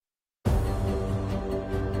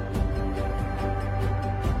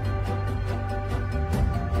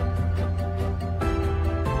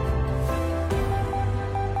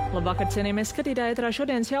Labvakar, cienījamies skatītāji, ēterā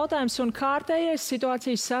šodienas jautājums un kārtējais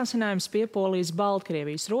situācijas sāsinājums pie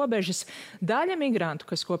Polijas-Baltkrievijas robežas. Daļa migrantu,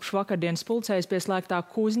 kas kopš vakardienas pulcējas pie slēgtā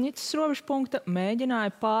Kuzņicas robežpunkta,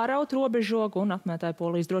 mēģināja pāraut robežogu un apmētāja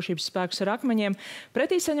Polijas drošības spēkus ar akmeņiem,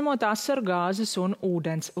 pretī saņemot asaru gāzes un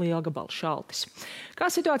ūdens lielgabalu šaltis.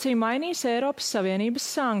 Kā situācija mainīs Eiropas Savienības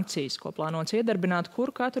sankcijas, ko plānots iedarbināt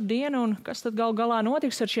kur katru dienu un kas tad gal galā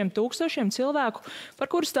notiks ar šiem tūkstošiem cilvēku,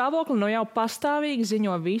 par kuru stāvokli nu jau pastāvīgi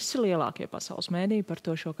ziņo visi lielākie pasaules mēdīji. Par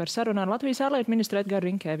to šokar sarunā ar Latvijas ārlietu ministru Edgāru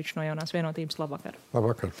Rinkeviču no Jaunās vienotības. Labvakar.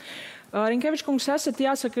 Labvakar. Rinkevičs kungs, esat,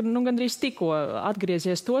 jāsaka, gandrīz tikko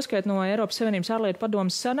atgriezies toskait no Eiropas Savienības ārlietu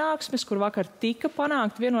padomes sanāksmes, kur vakar tika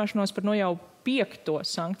panākt vienošanos par jau 5.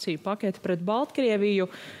 sankciju paketi pret Baltkrieviju.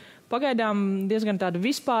 Pagaidām diezgan tāda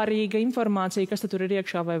vispārīga informācija, kas tur ir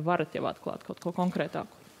iekšā, vai varat jau atklāt kaut ko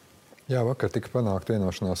konkrētāku? Jā, vakar tika panākt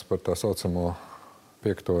vienošanās par tā saucamo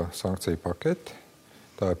 5. sankciju paketi.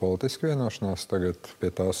 Tā ir politiska vienošanās, tagad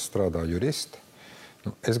pie tās strādā juristi.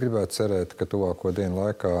 Es gribētu cerēt, ka tuvāko dienu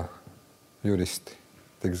laikā juristi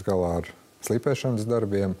tiks galā ar slīpēšanas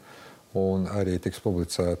darbiem un arī tiks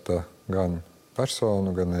publicēta gan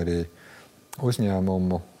personu, gan arī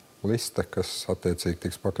uzņēmumu liste, kas attiecīgi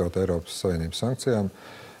tiks pakļaut Eiropas Savienības sankcijām.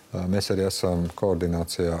 Mēs arī esam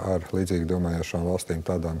koordinācijā ar līdzīgi domājošām valstīm,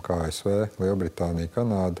 tādām kā ASV, Lielbritānija,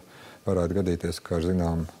 Kanāda. Varētu gadīties, ka ar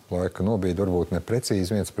zinām laika nobīdi, varbūt ne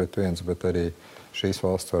precīzi 1:1, bet arī šīs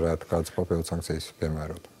valsts varētu kādas papildu sankcijas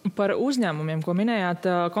piemērot. Par uzņēmumiem, ko minējāt,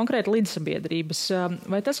 konkrēti līdzsabiedrības.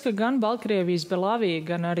 Vai tas, ka gan Baltkrievijas Belavija,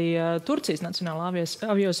 gan arī Turcijas Nacionālā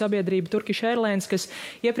aviosabiedrība Turkish Airlines, kas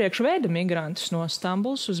iepriekš veda migrantus no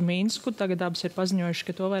Stambulas uz Minsku, tagad abas ir paziņojuši,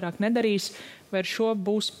 ka to vairāk nedarīs, vai ar šo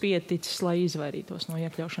būs pieticis, lai izvairītos no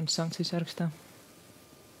iekļaušanas sankciju sarakstā?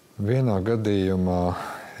 Vienā gadījumā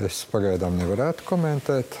es pagaidām nevarētu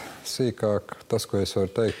komentēt sīkāk. Tas, ko es varu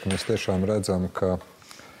teikt, mēs tiešām redzam, ka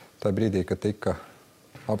tajā brīdī, kad tika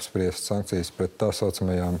apspriestas sankcijas pret tā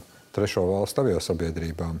saucamajām trešo valstu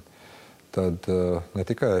aviosabiedrībām, tad ne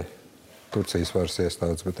tikai Turcijas varas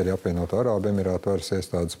iestādes, bet arī apvienoto Arābu Emirātu varas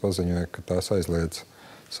iestādes paziņoja, ka tās aizliedz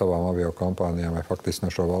savām aviokompānijām vai faktiski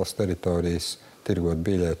no šo valstu teritorijas tirgot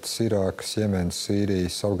biļetes Irākas, Jemenas,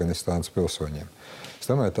 Sīrijas, Afganistānas pilsoņiem. Es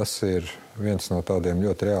domāju, tas ir viens no tādiem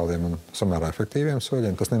ļoti reāliem un samērā efektīviem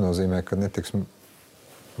soļiem. Tas nenozīmē, ka netiks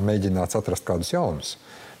mēģināts atrast kādus jaunus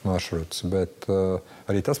maršrutus, bet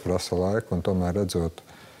arī tas prasa laiku, un tomēr redzot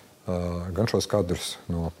gan šos kadrus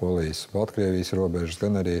no Polijas-Baltkrievijas robežas,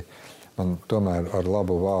 gan arī man tomēr ar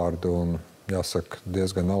labu vārdu un, jāsaka,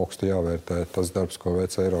 diezgan augstu jāvērtē tas darbs, ko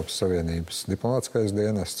veic Eiropas Savienības diplomātiskais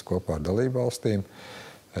dienests kopā ar dalību valstīm.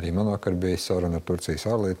 Arī man vakar bija saruna ar Turcijas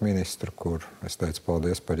ārlietu ministru, kur es teicu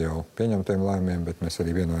paldies par jau pieņemtiem lēmumiem, bet mēs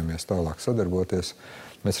arī vienojamies tālāk sadarboties.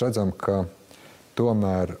 Mēs redzam, ka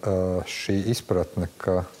tomēr šī izpratne,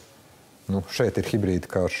 ka šeit ir hibrīda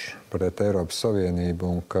karš pret Eiropas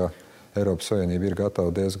Savienību un ka Eiropas Savienība ir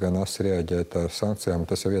gatava diezgan asi reaģēt ar sankcijām,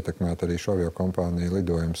 tas jau ietekmētu arī šo aviokompāniju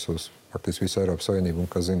lidojumus uz faktiski visu Eiropas Savienību un,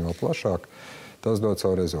 kas zina vēl plašāk, tas dod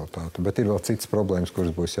savu rezultātu. Bet ir vēl citas problēmas,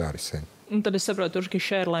 kuras būs jārisina. Un tad es saprotu,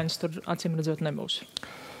 Turkish Airlines tur acīm redzot nebūs.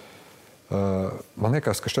 Man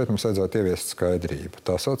liekas, ka šeit mums vajadzētu ieviest skaidrību.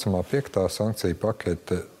 Tā saucamā 5. sankciju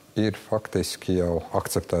pakete ir faktiski jau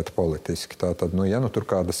akceptēta politiski. Tātad, ja tur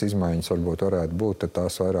kādas izmaiņas varbūt varētu būt, tad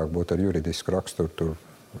tās vairāk būtu ar juridisku raksturu. Tur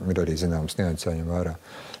ir arī zināmas nianses jāņem vērā.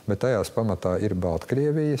 Bet tajās pamatā ir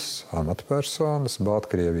Baltkrievijas amatpersonas,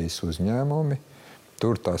 Baltkrievijas uzņēmumi.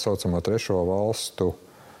 Tur tā saucamā trešo valstu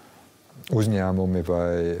uzņēmumi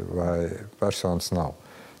vai personas nav.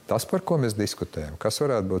 Tas, par ko mēs diskutējam, kas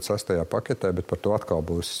varētu būt 6. paketē, bet par to atkal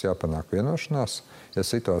būs jāpanāk vienošanās. Ja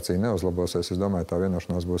situācija neuzlabosies, es domāju, tā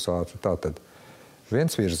vienošanās būs ātri. Tātad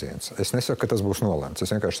viens virziens. Es nesaku, ka tas būs nolemts.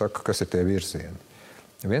 Es vienkārši saku, kas ir tie virzieni.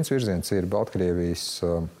 Viens virziens ir Baltkrievijas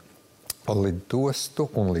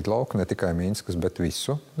lidostu un lidlauku, ne tikai Minskas, bet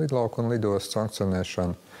visu lidlauku un lidostu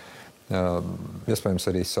sankcionēšanu. Iespējams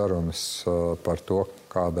arī sarunas par to,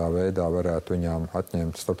 kādā veidā varētu viņām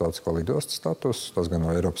atņemt starptautisko lidostu statusu. Tas gan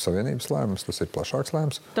no Eiropas Savienības lēmums, tas ir plašāks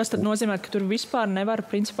lēmums. Tas tad nozīmē, ka tur vispār nevar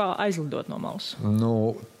principā aizlidot no malas?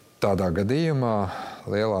 Tādā gadījumā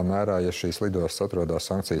lielā mērā, ja šīs lidostas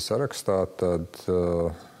atrodas sankciju sarakstā, tad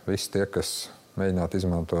visi tie, kas mēģinātu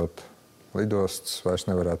izmantot lidostas,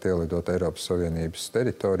 vairs nevarētu ielidot Eiropas Savienības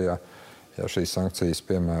teritorijā. Ja šīs sankcijas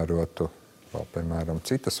piemērotu vēl, piemēram,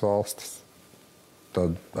 citas valstis,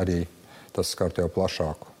 tad arī tas skart jau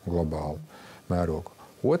plašāku globālu mērogu.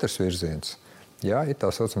 Otrs virziens, ir tā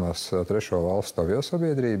saucamās trešo valstu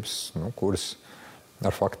aviosabiedrības, kuras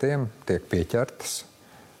ar faktiem tiek pieķertas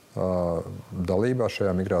dalībā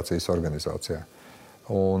šajā migrācijas organizācijā.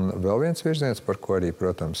 Un vēl viens virziens, par ko arī,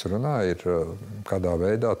 protams, runā, ir kādā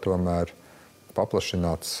veidā tomēr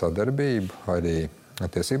paplašināt sadarbību arī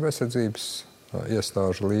tiesību aizsardzības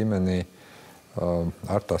iestāžu līmenī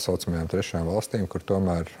ar tā saucamajām trešajām valstīm, kur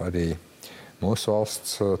tomēr arī mūsu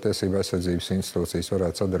valsts tiesību aizsardzības institūcijas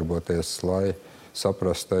varētu sadarboties, lai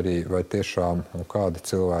saprastu arī, vai tiešām un kādi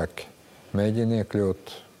cilvēki mēģina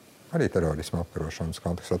iekļūt arī terorisma apkarošanas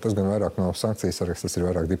kontekstā. Tas gan vairāk nav sankcijas saraksts, tas ir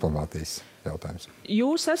vairāk diplomātijas jautājums.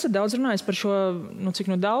 Jūs esat daudz runājis par šo, cik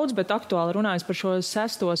daudz, bet aktuāli runājis par šo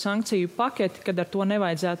 6. sankciju paketi, kad ar to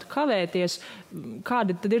nevajadzētu kavēties.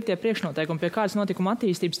 Kādi tad ir tie priekšnoteikumi, pie kādas notikuma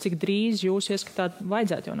attīstības, cik drīz jūs ieskatāt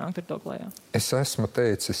vajadzētu jau nākt ar to klajā? Es esmu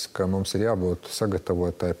teicis, ka mums ir jābūt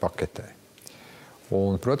sagatavotai paketē.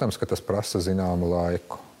 Un, protams, ka tas prasa zināmu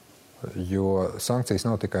laiku, jo sankcijas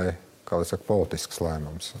nav tikai politisks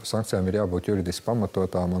lēmums. Sankcijām ir jābūt juridiski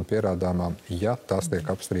pamatotām un pierādāmām, ja tās tiek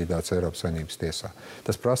apstrīdētas Eiropas Savienības tiesā.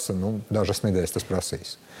 Tas prasa, dažas nedēļas tas prasīs.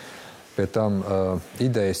 Pie tam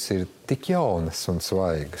idejas ir tik jaunas un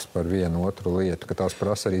svaigas par vienu otru lietu, ka tās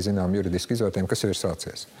prasa arī zinām juridisku izvērtējumu, kas jau ir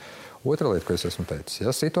sācies. Otra lieta, ko es esmu teicis,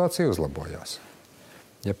 ja situācija uzlabojās,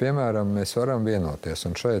 ja, piemēram, mēs varam vienoties,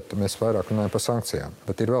 un šeit mēs vairāk runājam par sankcijām,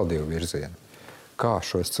 bet ir vēl 2 virzieni. Kā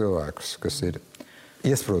šos cilvēkus, kas ir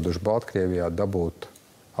iesprūduši Baltkrievijā, dabūt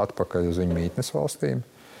atpakaļ uz viņu mītnes valstīm.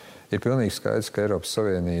 Ir pilnīgi skaidrs, ka Eiropas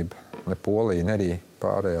Savienība, ne Polija, ne arī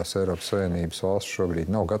pārējās Eiropas Savienības valsts šobrīd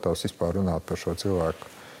nav gatavs vispār runāt par šo cilvēku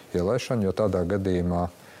ielaišanu, jo tādā gadījumā,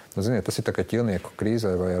 ziniet, tas ir tā kā ķīlnieku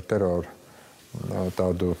krīzē vai ar teroru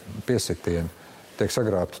tādu piesitienu. Tiek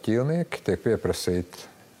sagrābti ķīlnieki, tiek pieprasīta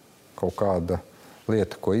kaut kāda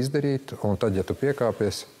lieta, ko izdarīt, un tad, ja tu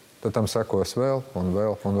piekāpies, tad tam sekos vēl un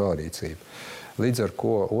vēl un vēl rīcība. Līdz ar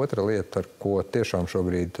ko otra lieta, ar ko tiešām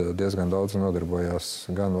šobrīd diezgan daudz nodarbojās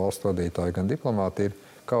gan valstu vadītāji, gan diplomāti, ir,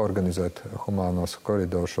 kā organizēt humānos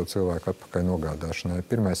koridorus šo cilvēku atpakaļ nogādāšanai.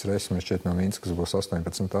 Pirmais reiss mēs šķiet no Minskas būs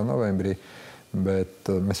 18. novembrī, bet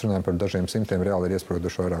mēs runājam par dažiem simtiem, reāli ir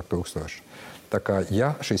iesprūduši vairāk tūkstoši. Tā kā,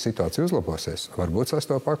 ja šī situācija uzlabosies, varbūt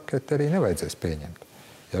 6. paketi arī nevajadzēs pieņemt.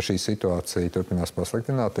 Ja šī situācija turpinās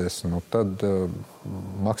pasliktināties, tad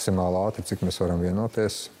maksimāli ātri, cik mēs varam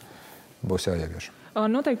vienoties, būs jāievieš.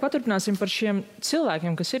 Noteikti paturpināsim par šiem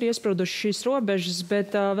cilvēkiem, kas ir iesprūduši šīs robežas,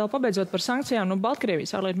 bet vēl pabeidzot par sankcijām,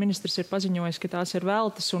 Baltkrievijas ārlietu ministrs ir paziņojis, ka tās ir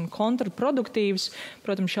veltas un kontraproduktīvas.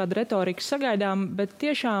 Protams, šāda retorika sagaidām, bet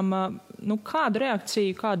tiešām kādu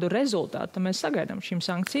reakciju, kādu rezultātu mēs sagaidām šīm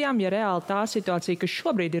sankcijām, ja reāli tā situācija, kas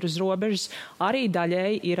šobrīd ir uz robežas, arī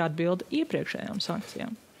daļēji ir atbilde iepriekšējām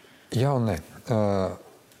sankcijām? Jā un nē.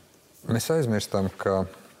 Mēs aizmirstam, ka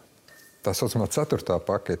tā saucamā 4.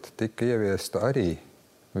 pakete tika ieviesta arī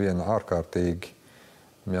viena ārkārtīgi,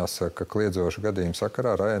 jāsaka, kliedzoša gadījuma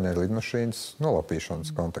sakarā Ryanair lidmašīnas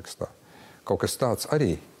nolapīšanas kontekstā. Kaut kas tāds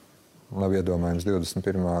arī nav iedomājams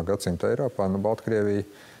 21. gadsimta Eiropā, Baltkrievija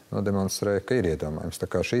nodemonstrēja, ka ir iedomājams. Tā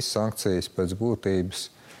kā šīs sankcijas pēc būtības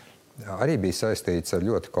arī bija saistītas ar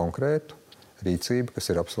ļoti konkrētu rīcību,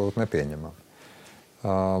 kas ir absolūti nepieņemama.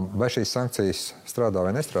 Vai šīs sankcijas strādā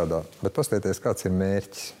vai nestrādā, bet paskatieties, kāds ir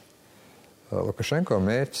mērķis. Lukašenko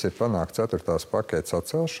mērķis ir panākt 4. paketes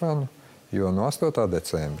atcelšanu, jo no 8.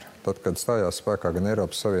 decembra, tad, kad stājās spēkā gan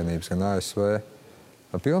Eiropas Savienības, gan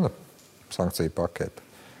ASV pilna sankciju pakete,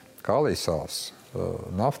 Kālijas salas,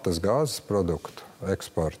 naftas, gāzes produktu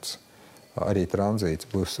eksports, arī tranzīts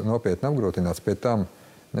būs nopietni apgrūtināts. Pie tam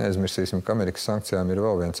neaizmirsīsim, ka Amerikas sankcijām ir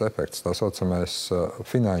vēl viens efekts, tā saucamais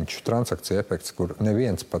finanšu transakciju efekts, kur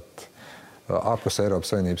neviens pat ārpus Eiropas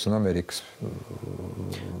Savienības un Amerikas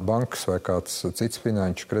bankas vai kāds cits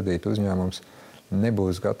finanšu kredītu uzņēmums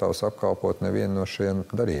nebūs gatavs apkalpot nevienu no šiem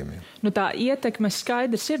darījumiem. Tā ietekme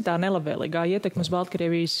skaidrs ir tā nelabvēlīgā ietekme uz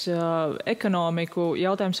Baltkrievijas ekonomiku.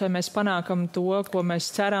 Jautājums, vai mēs panākam to, ko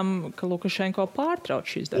mēs ceram, ka Lukašenko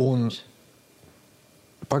pārtrauc šīs darbības?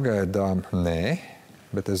 Pagaidām nē,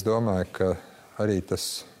 bet es domāju, ka arī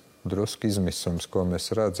tas drusku izmisums, ko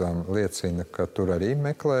mēs redzam, liecina, ka tur arī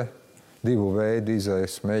meklē 2 veidu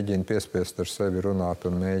izējas, mēģina piespiest ar sevi runāt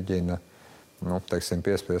un mēģina,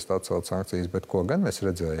 piespiest atcelt sankcijas. Bet ko gan mēs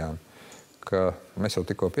redzējām, ka mēs jau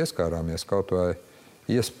tikko pieskārāmies kaut vai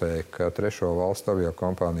iespēja, ka trešo valstu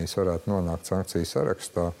aviokompānijas varētu nonākt sankciju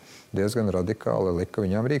sarakstā, diezgan radikāli lika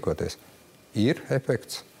viņām rīkoties. Ir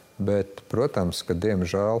efekts, bet, protams, ka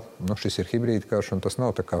diemžēl šis ir hibrīda karš, un tas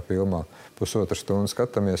nav tā kā filmā. Pusotru stundu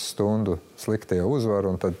skatāmies, stundu sliktie uzvar,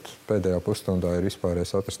 un tad pēdējā pusstundā ir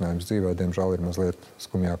vispārējais atrisinājums dzīvē. Diemžēl ir mazliet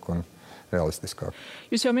skumjāk un realistiskāk.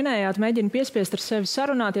 Jūs jau minējāt, mēģina piespiest ar sevi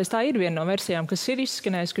sarunāties. Tā ir viena no versijām, kas ir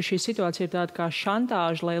izskanējusi, ka šī situācija ir tāda kā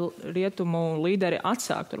šantāža, lai rietumu līderi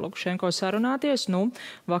atsāktu ar Lukašenko sarunāties.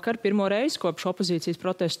 Vakar pirmo reizi kopš opozīcijas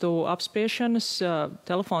protestu apspiešanas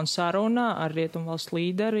telefona saruna ar rietumu valsts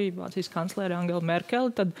līderi, Vācijas kancleri Angelu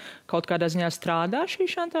Merkeli, tad kaut kādā ziņā strādā šī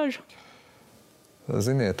šantāža?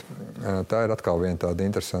 Ziniet, tā ir atkal viena tāda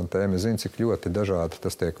interesanta tēma. Es zinu, cik ļoti dažādi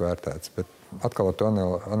tas tiek vērtēts, bet atkal ar to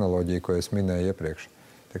analoģiju, ko es minēju iepriekš.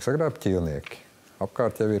 Tiek sagrābti ķīlnieki.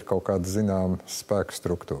 Apkārt jau ir kaut kādas zināmas spēku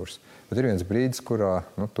struktūras. Bet ir viens brīdis, kurā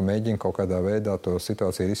tu mēģini kaut kādā veidā to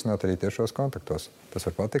situāciju risināt arī tiešos kontaktos. Tas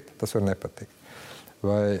var patikt, tas var nepatikt.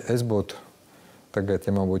 Vai es būtu tagad,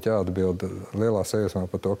 ja man būtu jāatbild lielā sajūsmā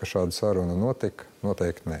par to, ka šāda saruna notika,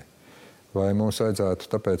 noteikti nē. Vai mums vajadzētu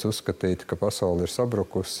tāpēc uzskatīt, ka pasaule ir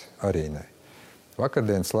sabrukusi? Arī nē.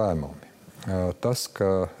 Vakardienas lēmumi. Tas,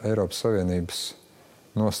 ka Eiropas Savienības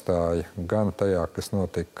nostāja gan tajā, kas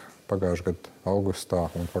notika pagājušā gada augustā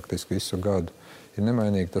un faktiski visu gadu, ir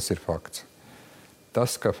nemainīga, tas ir fakts.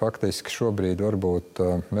 Tas, ka faktiski šobrīd varbūt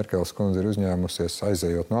Merkeles kundze ir uzņēmusies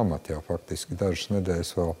aizejot no amata jau faktiski dažas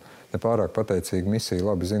nedēļas vēl nepārāk pateicīga misija,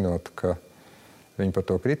 labi zinot, ka viņi par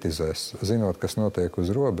to kritizēs, zinot, kas notiek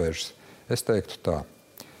uz robežas. Es teiktu tā,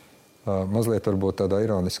 mazliet varbūt tādā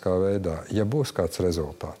ironiskā veidā, ja būs kāds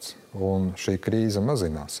rezultāts un šī krīze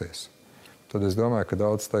mazināsies, tad es domāju, ka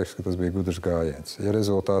daudz teiks, ka tas bija gudrs gājiens. Ja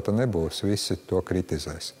rezultāta nebūs, visi to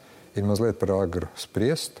kritizēs. Ir mazliet par agru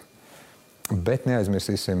spriest, bet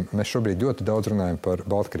neaizmirsīsim, mēs šobrīd ļoti daudz runājam par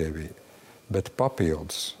Baltkrieviju, bet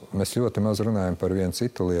papildus mēs ļoti maz runājam par vienu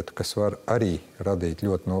citu lietu, kas var arī radīt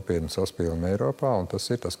ļoti nopietnu saspīlumu Eiropā, un tas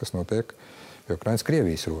ir tas, kas notiek pie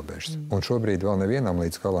Ukrainas-Krievijas robežas. Un šobrīd vēl nevienam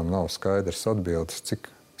līdz galam nav skaidrs atbildes, cik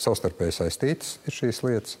savstarpēji saistītas ir šīs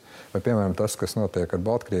lietas. Vai, piemēram, tas, kas notiek ar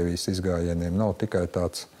Baltkrievijas izgājieniem, nav tikai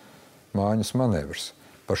tāds mājas manevrs.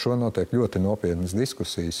 Par šo notiek ļoti nopietnas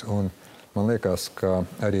diskusijas, un man liekas, ka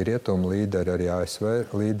arī rietumu līderi, arī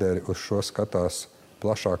ASV līderi uz šo skatās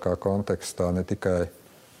plašākā kontekstā, ne tikai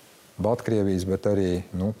Baltkrievijas, bet arī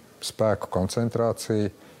spēku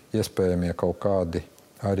koncentrācija, iespējamie kaut kādi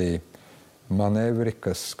arī manevri,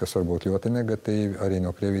 kas var būt ļoti negatīvi arī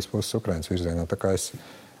no Krievijas puses Ukrainas virzienā. Tā kā es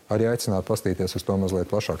arī aicinātu pastīties uz to mazliet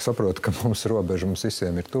plašāk. Saprotu, ka mums robeža mums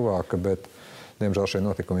visiem ir tuvāka, bet, diemžēl, šie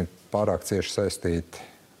notikumi ir pārāk cieši saistīti,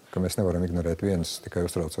 ka mēs nevaram ignorēt vienus, tikai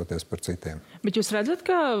uztraucoties par citiem. Bet jūs redzat,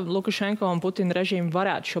 ka Lukašenko un Putina režīmi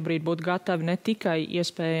varētu šobrīd būt gatavi ne tikai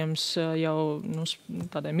iespējams jau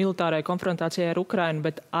tādai militārai konfrontācijai ar Ukrainu,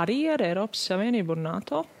 bet arī ar Eiropas Savienību un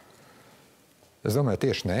NATO? Es domāju,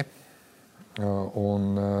 tieši ne.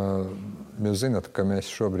 Un jūs zināt, ka mēs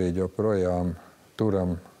šobrīd joprojām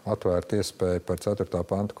turam atvērtu iespēju par 4.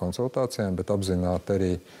 panta konsultācijām, bet apzināti arī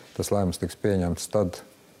tas lēmums tiks pieņemts tad,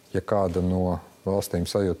 ja kāda no valstīm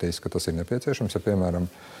sajūtīs, ka tas ir nepieciešams. Ja, piemēram,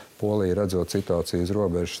 Polija redzot situāciju uz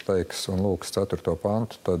robežas teiks un lūgs 4.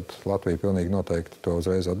 pantu, tad Latvija pilnīgi noteikti to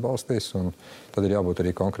uzreiz atbalstīs, un tad ir jābūt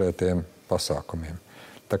arī konkrētiem pasākumiem.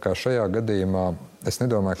 Tā kā šajā gadījumā es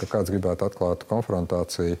nedomāju, ka kāds gribētu atklāt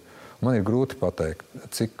konfrontāciju. Man ir grūti pateikt,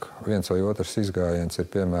 cik viens vai otrs izgājiens ir,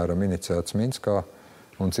 piemēram, iniciēts Minskā,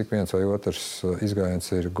 un cik viens vai otrs izgājiens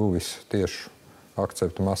ir guvis tiešu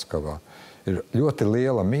akceptu Maskavā. Ir ļoti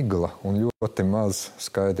liela migla un ļoti maz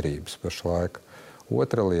skaidrības pašlaik.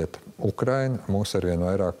 Otra lieta – Ukraina mūs arvien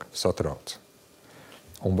vairāk satrauc.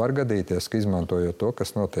 Un var gadīties, ka izmantojot to,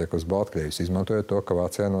 kas notiek uz Baltkrievijas, izmantojot to, ka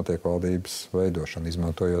Vācijā notiek valdības veidošana,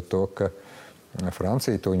 izmantojot to, ka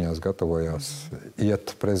Francija tuņās gatavojās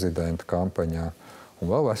iet prezidenta kampaņā un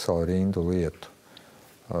vēl veselu rindu lietu.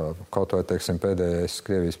 Kaut vai, teiksim, pēdējais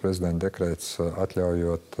Krievijas prezidenta dekrēts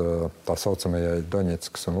atļaujot tā saucamajai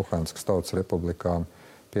Doņetskas un Luhanskas tautas republikām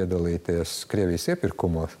piedalīties Krievijas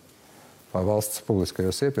iepirkumos, valsts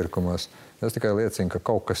publiskajos iepirkumos. Tas tikai liecina, ka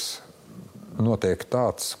kaut kas notiek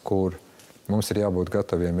tāds, kur mums ir jābūt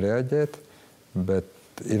gataviem reaģēt, bet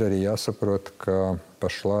ir arī jāsaprot, ka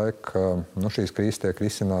pašlaik šīs krīzes tiek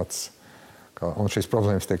risināts un šīs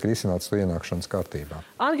problēmas tiek risinātas to ienākšanas kārtībā.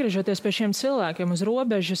 Atgriežoties pie šiem cilvēkiem uz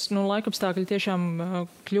robežas, laikapstākļi tiešām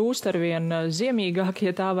kļūst arvien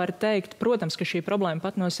ziemīgāki, ja tā var teikt. Protams, ka šī problēma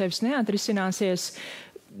pat no sevis neatrisināsies.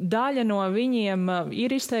 Daļa no viņiem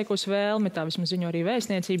ir izteikusi vēlmi, tā vismaz ziņo arī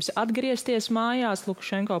vēstniecības, atgriezties mājās.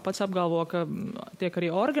 Lukašenko pats apgalvo, ka tiek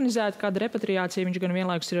arī organizēta kāda repatriācija. Viņš gan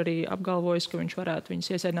vienlaikus ir arī apgalvojis, ka viņš varētu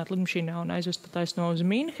viņus iesēdināt lidmašīnā un aizvest pataisno uz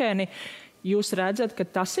Minheni. Jūs redzat, ka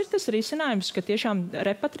tas ir tas risinājums, ka tiešām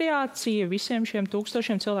repatriācija visiem šiem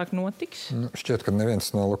tūkstošiem cilvēku notiks? Šķiet, ka neviens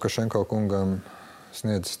no Lukašenko kungām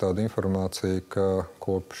sniedz tādu informāciju, ka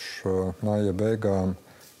kopš māja beigām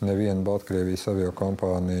neviena Baltkrievijas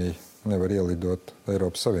aviokompānija nevar ielidot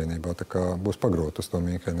Eiropas Savienībā, tā kā būs pagrūti uz to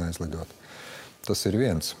Mīnhenu aizlidot. Tas ir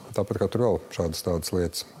viens. Tāpat kā tur vēl šādas tādas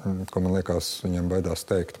lietas, ko man liekas viņam baidās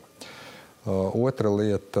teikt. Otra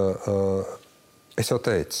lieta, es jau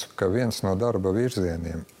teicu, ka viens no darba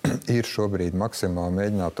virzieniem ir šobrīd maksimāli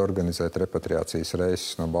mēģināt organizēt repatriācijas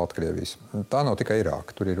reises no Baltkrievijas. Tā nav tikai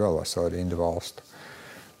Irāka, tur ir vēl vesela rinda valstu.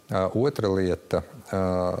 Otra lieta,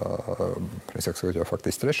 es saku, jau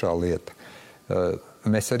faktiski trešā lieta,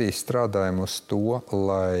 mēs arī strādājam uz to,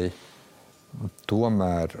 lai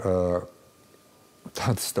tomēr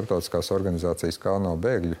tādas starptautiskās organizācijas kā ANO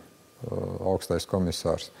bēgļu augstais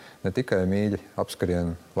komisārs ne tikai mīļi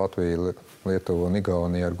apskrien Latviju, Lietuvu un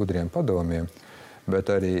Igauniju ar gudriem padomiem, bet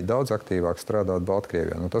arī daudz aktīvāk strādāt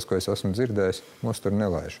Baltkrievijā. Tas, ko es esmu dzirdējis, mūs tur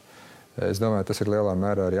nelaiž. Es domāju, tas ir lielā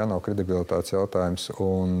mērā arī ANO kredibilitātes jautājums,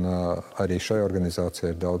 un arī šai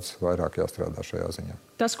organizācijai ir daudz vairāk jāstrādā šajā ziņā.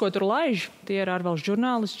 Tas, ko tur laiž, tie ir ārvalstu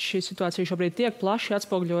žurnālisti. Šī situācija šobrīd tiek plaši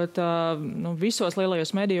atspoguļota visos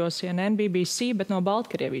lielajos medijos, CNN, BBC, bet no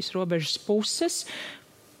Baltkrievijas robežas puses.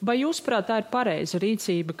 Vai jūsuprāt, tā ir pareiza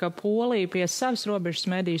rīcība, ka Polija pie savas robežas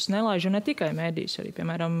medijas nelaiž, un ne tikai medijas, arī,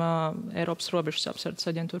 piemēram, Eiropas robežas apsardzes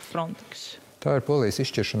aģentūra Frontex? Tā ir Polijas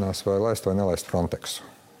izšķiršanās, vai laist vai nelaist Frontexu.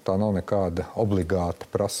 Tā nav nekāda obligāta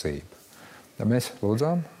prasība. Ja mēs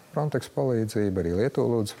lūdzām Frontex palīdzību, arī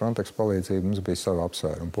Lietuva lūdza Frontex palīdzību, mums bija sava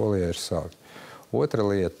apsvēruma, Polijai ir savi. Otra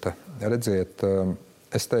lieta, redziet,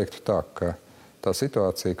 es teiktu tā, ka tā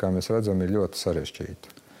situācija, kā mēs redzam, ir ļoti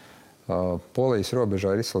sarežģīta. Polijas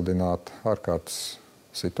robežā ir izsludināta ārkārtas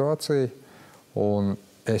situācija, un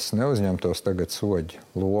es neuzņemtos tagad soļu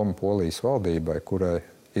lomu Polijas valdībai, kurai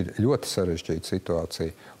ir ļoti sarežģīta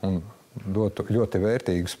situācija, un dotu ļoti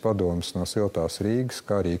vērtīgus padomus no siltās Rīgas,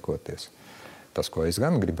 kā rīkoties. Tas, ko es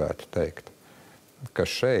gan gribētu teikt, ka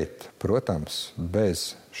šeit, protams,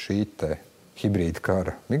 bez šī te hibrīda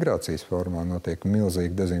kara migrācijas formā notiek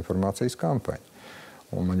milzīga dezinformācijas kampaņa.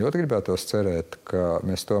 Un man ļoti gribētos cerēt, ka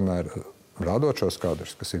mēs tomēr, rādot šos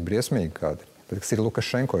kadrus, kas ir briesmīgi kadri, bet kas ir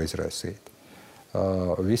Lukašenko izraisīti,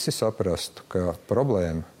 visi saprastu, ka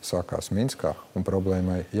problēma sākās Minskā un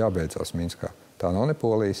problēmai jābeidzās Minskā. Tā nav ne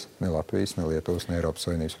Polijas, ne Latvijas, ne Lietuvas, ne Eiropas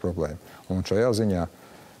Savienības problēma. Un šajā ziņā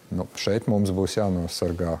šeit mums būs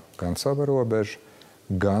jānosargā gan sava robeža,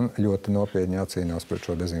 gan ļoti nopietni jācīnās pret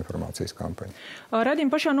šo dezinformācijas kampaņu.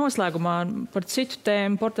 Raidījuma pašā noslēgumā par citu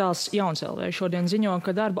tēmu portāls Jauns.lv šodien ziņo,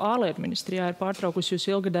 ka darbu ārlietu ministrijā ir pārtraukusi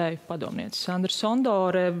jūsu ilgadēju padomnieci. Sandra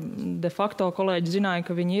Sondore de facto kolēģi ziņoja,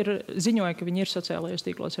 ka viņi ir sociālajos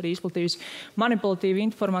tīklos arī izplatījusi manipulatīvu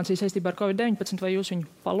informāciju saistībā ar Covid-19. Vai jūs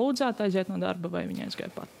viņu palūdzāt aiziet no darba, vai viņa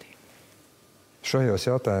aizgāja pati? Šajos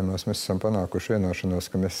jautājumos mēs esam panākuši vienošanos,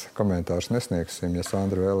 ka mēs komentārus nesniegsim. Ja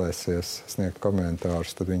Sandra vēlēsies sniegt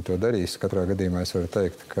komentārus, tad viņi to darīs. Katrā gadījumā es varu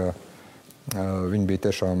teikt, ka viņi bija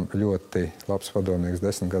tiešām ļoti labs padomnieks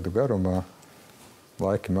 10 gadu garumā.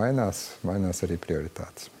 Laiki mainās arī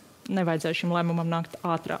prioritātes. Nevajadzēja šim lēmumam nākt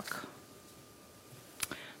ātrāk.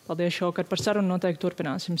 Paldies šovakar par sarunu. Noteikti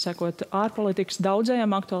turpināsim sekot ārpolitikas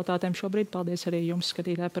daudzajām aktualitātēm šobrīd. Paldies arī jums,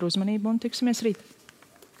 skatītāji, par uzmanību, un tiksimies rīt.